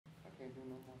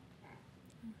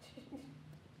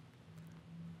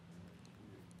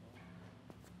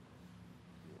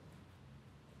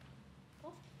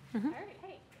Cool. All right,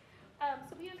 hey.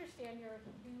 So we understand you're a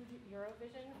huge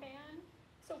Eurovision fan.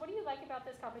 So what do you like about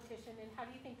this competition, and how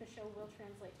do you think the show will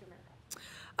translate to America?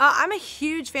 I'm a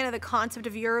huge fan of the concept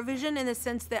of Eurovision in the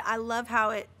sense that I love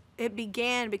how it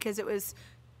began because it was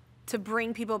to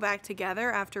bring people back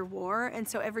together after war, and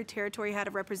so every territory had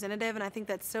a representative, and I think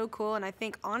that's so cool. And I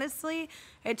think honestly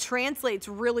it translates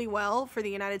really well for the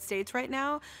United States right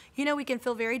now. You know, we can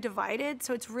feel very divided,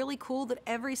 so it's really cool that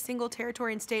every single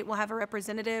territory and state will have a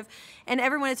representative, and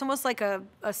everyone, it's almost like a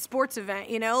sports event,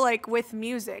 you know, like with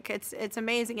music. It's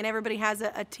amazing, and everybody has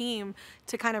a team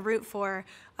to kind of root for,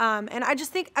 and I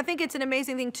think it's an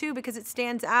amazing thing too, because it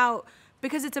stands out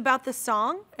because it's about the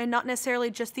song and not necessarily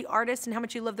just the artist and how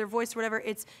much you love their voice or whatever.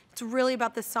 It's really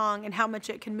about the song and how much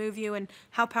it can move you and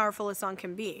how powerful a song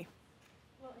can be.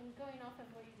 Well, and going off of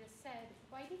what you just said,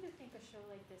 why do you think a show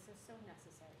like this is so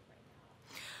necessary right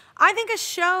now? I think a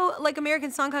show like American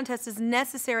Song Contest is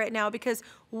necessary right now because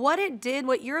what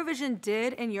Eurovision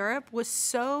did in Europe was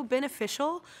so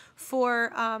beneficial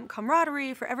for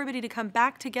camaraderie, for everybody to come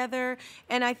back together.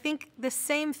 And I think the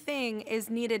same thing is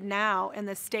needed now in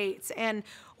the States. And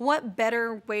what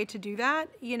better way to do that,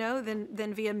 you know,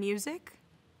 than via music?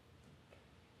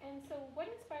 And so what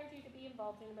inspired you to be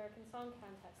involved in American Song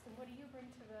Contest, and what do you bring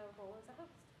to the role as a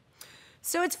host?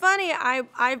 So it's funny,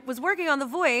 I was working on The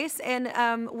Voice, and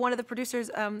one of the producers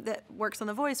that works on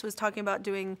The Voice was talking about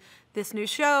doing this new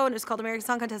show, and it was called American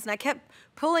Song Contest, and I kept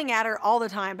pulling at her all the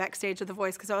time backstage with The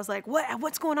Voice, because I was like,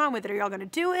 what's going on with it? Are y'all going to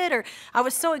do it? Or I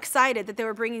was so excited that they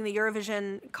were bringing the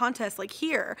Eurovision contest like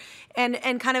here, and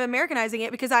kind of Americanizing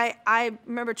it, because I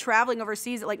remember traveling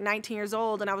overseas at like 19 years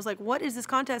old, and I was like, what is this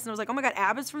contest? And I was like, oh my God,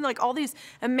 ABBA's from, like, all these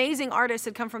amazing artists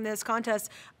had come from this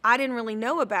contest I didn't really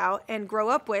know about and grow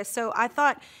up with. So I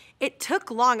thought it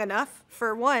took long enough,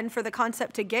 for the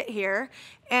concept to get here.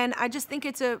 And I just think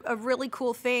it's a really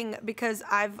cool thing because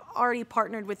I've already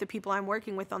partnered with the people I'm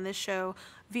working with on this show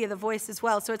via The Voice as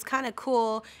well. So it's kind of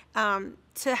cool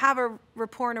to have a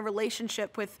rapport and a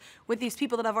relationship with these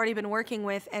people that I've already been working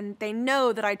with, and they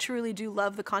know that I truly do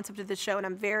love the concept of the show, and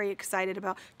I'm very excited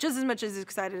about, just as much as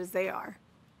excited as they are.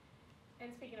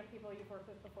 And speaking of people you've worked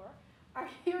with before, are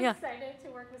you excited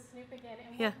to work with Snoop again,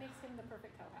 and what makes him the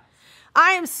perfect co-host?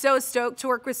 I am so stoked to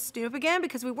work with Snoop again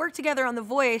because we worked together on The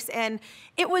Voice, and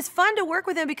it was fun to work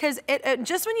with him because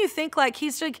just when you think like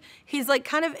he's like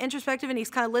kind of introspective and he's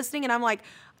kind of listening, and I'm like,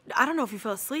 I don't know if he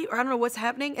fell asleep or I don't know what's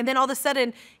happening, and then all of a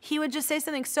sudden he would just say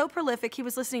something so prolific. He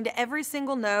was listening to every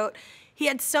single note. He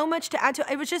had so much to add to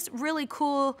it. It was just really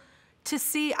cool to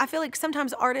see. I feel like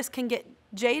sometimes artists can get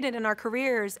jaded in our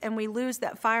careers and we lose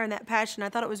that fire and that passion. I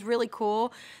thought it was really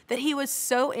cool that he was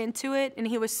so into it, and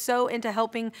he was so into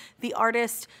helping the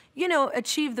artist, you know,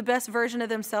 achieve the best version of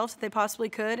themselves that they possibly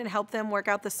could and help them work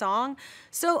out the song.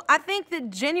 So I think that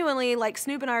genuinely, like,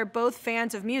 Snoop and I are both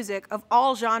fans of music of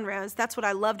all genres. That's what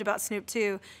I loved about Snoop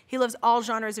too. He loves all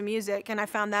genres of music, and I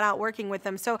found that out working with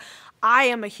him. So I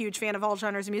am a huge fan of all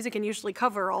genres of music and usually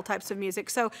cover all types of music.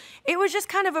 So it was just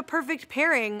kind of a perfect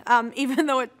pairing, even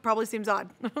though it probably seems odd.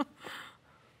 And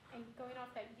going off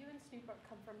that, you and Snoop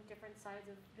come from different sides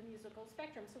of the musical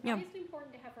spectrum. So why is it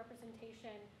important to have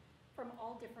representation from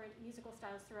all different musical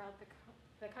styles throughout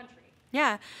the country?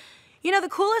 Yeah. You know, the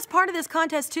coolest part of this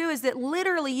contest, too, is that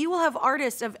literally you will have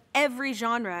artists of every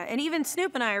genre. And even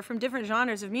Snoop and I are from different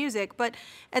genres of music. But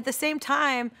at the same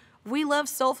time, we love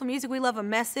soulful music, we love a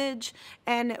message,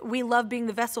 and we love being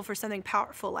the vessel for something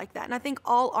powerful like that. And I think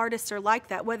all artists are like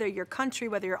that, whether you're country,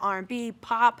 whether you're R&B,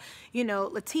 pop, you know,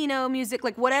 Latino music,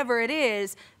 like whatever it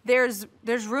is, there's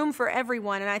room for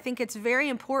everyone. And I think it's very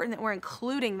important that we're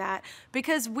including that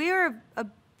because we're a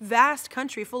vast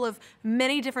country full of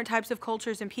many different types of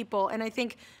cultures and people, and I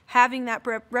think having that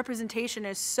representation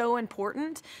is so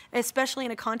important, especially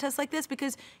in a contest like this,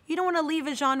 because you don't want to leave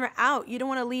a genre out, you don't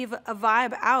want to leave a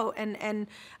vibe out, and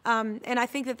I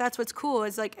think that that's what's cool,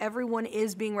 is like everyone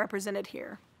is being represented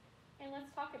here. And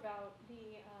let's talk about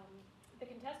the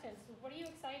contestants. What are you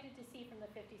excited to see from the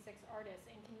 56 artists,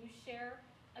 and can you share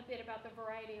a bit about the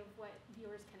variety of what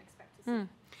viewers can expect to see?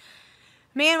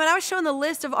 Man, when I was showing the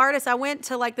list of artists, I went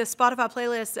to like the Spotify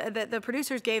playlist that the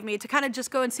producers gave me to kind of just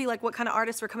go and see like what kind of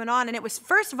artists were coming on. And it was,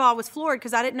 first of all, I was floored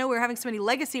because I didn't know we were having so many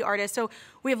legacy artists. So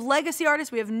we have legacy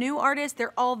artists, we have new artists.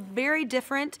 They're all very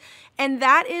different. And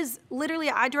that is literally,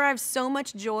 I derive so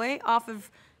much joy off of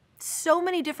so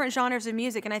many different genres of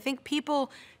music. And I think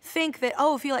people think that,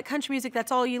 oh, if you like country music,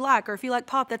 that's all you like. Or if you like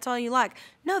pop, that's all you like.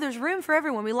 No, there's room for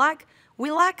everyone. We like we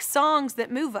lack songs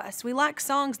that move us. We lack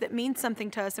songs that mean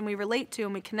something to us and we relate to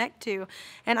and we connect to.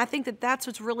 And I think that that's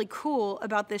what's really cool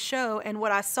about this show and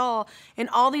what I saw in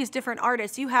all these different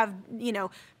artists. You have, you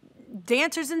know,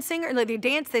 dancers and singers, like they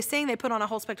dance, they sing, they put on a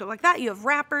whole spectrum like that. You have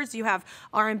rappers, you have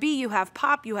R&B, you have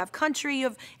pop, you have country, you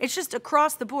have, it's just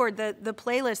across the board. The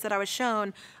playlist that I was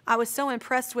shown, I was so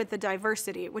impressed with the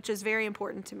diversity, which is very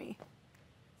important to me.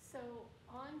 So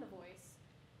on The Voice,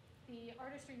 the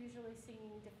artists are usually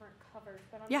singing different covers,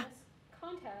 but on Yeah. this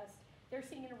contest, they're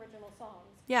singing original songs.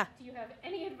 Yeah. Do you have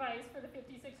any advice for the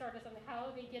 56 artists on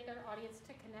how they get their audience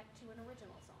to connect to an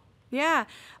original song? Yeah.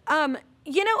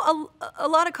 You know, a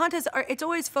lot of contests are, it's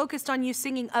always focused on you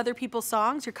singing other people's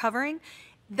songs you're covering.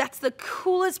 That's the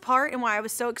coolest part and why I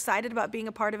was so excited about being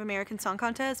a part of American Song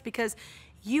Contest, because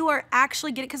you are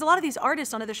actually getting, because a lot of these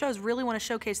artists on other shows really want to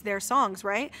showcase their songs,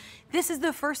 right? This is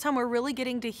the first time we're really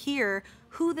getting to hear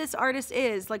who this artist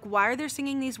is, like why are they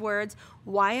singing these words,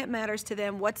 why it matters to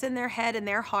them, what's in their head and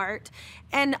their heart.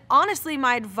 And honestly,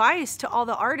 my advice to all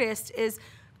the artists is,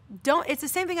 it's the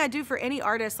same thing I do for any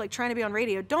artist like trying to be on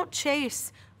radio. Don't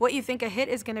chase what you think a hit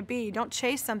is going to be. Don't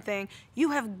chase something.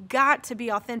 You have got to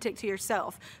be authentic to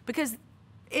yourself, because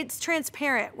it's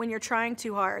transparent when you're trying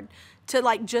too hard to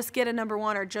like just get a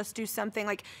 #1 or just do something.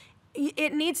 Like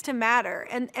it needs to matter.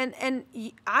 And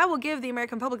I will give the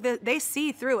American public, they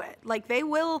see through it. Like they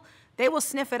will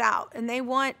sniff it out, and they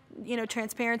want, you know,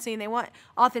 transparency, and they want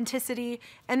authenticity,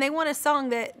 and they want a song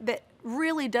that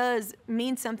really does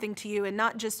mean something to you and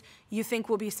not just you think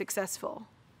will be successful.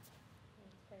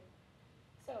 Okay.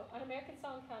 So on American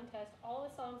Song Contest, all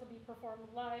the songs will be performed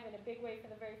live in a big way for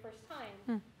the very first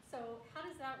time. So how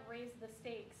does that raise the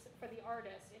stakes for the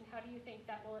artist, and how do you think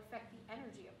that will affect the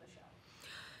energy of the show?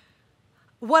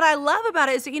 What I love about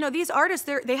it is, you know, these artists,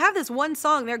 they have this one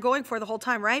song they're going for the whole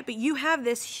time, right? But you have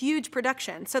this huge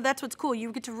production. So that's what's cool.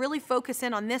 You get to really focus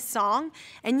in on this song,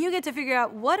 and you get to figure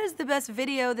out what is the best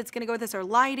video that's going to go with this, or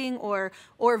lighting, or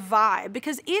vibe.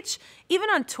 Because even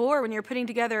on tour, when you're putting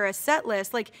together a set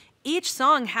list, like each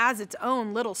song has its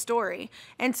own little story.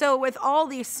 And so with all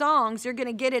these songs, you're going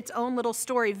to get its own little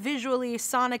story visually,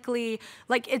 sonically,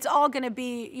 like it's all going to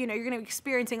be, you know, you're going to be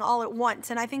experiencing all at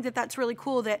once. And I think that that's really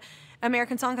cool that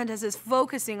American Song Contest is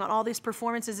focusing on all these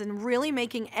performances and really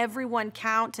making everyone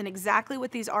count and exactly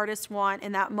what these artists want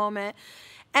in that moment.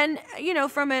 And, you know,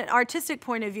 from an artistic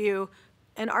point of view,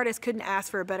 an artist couldn't ask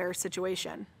for a better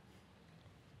situation.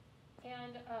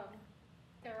 And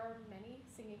there are many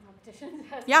singing competitions,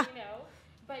 as Yeah. you know,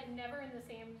 but never in the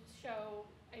same show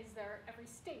is there every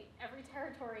state, every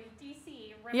territory,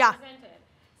 DC represented.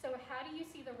 So how do you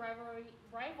see the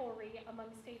rivalry among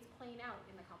states playing out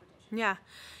in the competition? Yeah.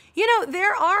 You know,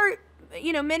 there are,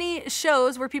 you know, many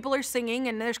shows where people are singing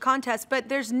and there's contests, but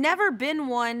there's never been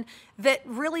one that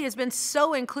really has been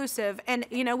so inclusive. And,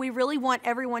 you know, we really want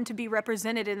everyone to be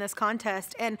represented in this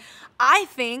contest. And I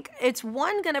think it's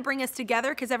going to bring us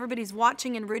together because everybody's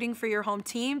watching and rooting for your home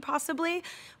team possibly.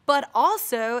 But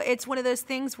also it's one of those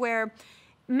things where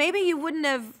maybe you wouldn't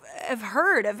have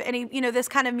heard of any, you know, this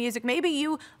kind of music. Maybe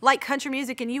you like country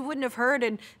music and you wouldn't have heard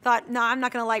and thought, no, I'm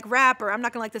not going to like rap, or I'm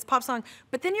not going to like this pop song.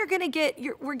 But then you're going to get,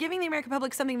 we're giving the American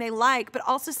public something they like, but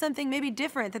also something maybe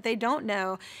different that they don't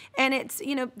know. And it's,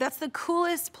 you know, that's the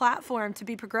coolest platform to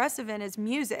be progressive in, is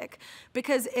music,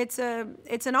 because it's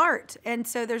an art. And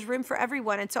so there's room for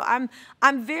everyone. And so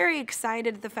I'm very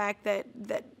excited at the fact that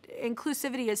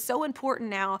inclusivity is so important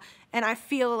now, and I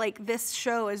feel like this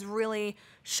show is really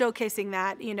showcasing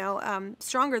that, you know,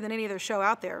 stronger than any other show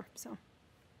out there. So,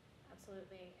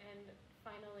 absolutely. And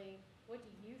finally, what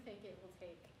do you think it will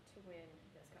take to win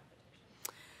this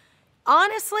competition?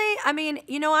 honestly, I mean,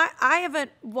 you know, I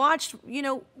haven't watched, you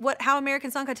know, how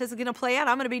American Song Contest is going to play out.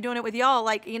 I'm going to be doing it with y'all,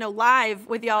 like, you know, live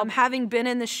with y'all. Having been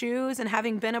in the shoes and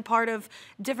having been a part of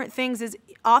different things, is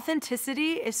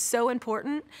authenticity is so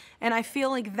important. And I feel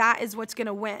like that is what's going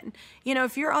to win. You know,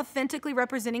 if you're authentically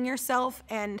representing yourself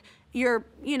and you're,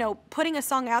 you know, putting a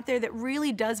song out there that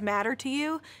really does matter to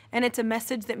you, and it's a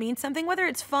message that means something, whether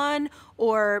it's fun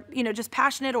or, you know, just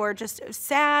passionate or just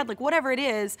sad, like whatever it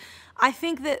is, I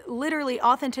think that literally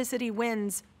authenticity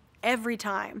wins every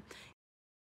time.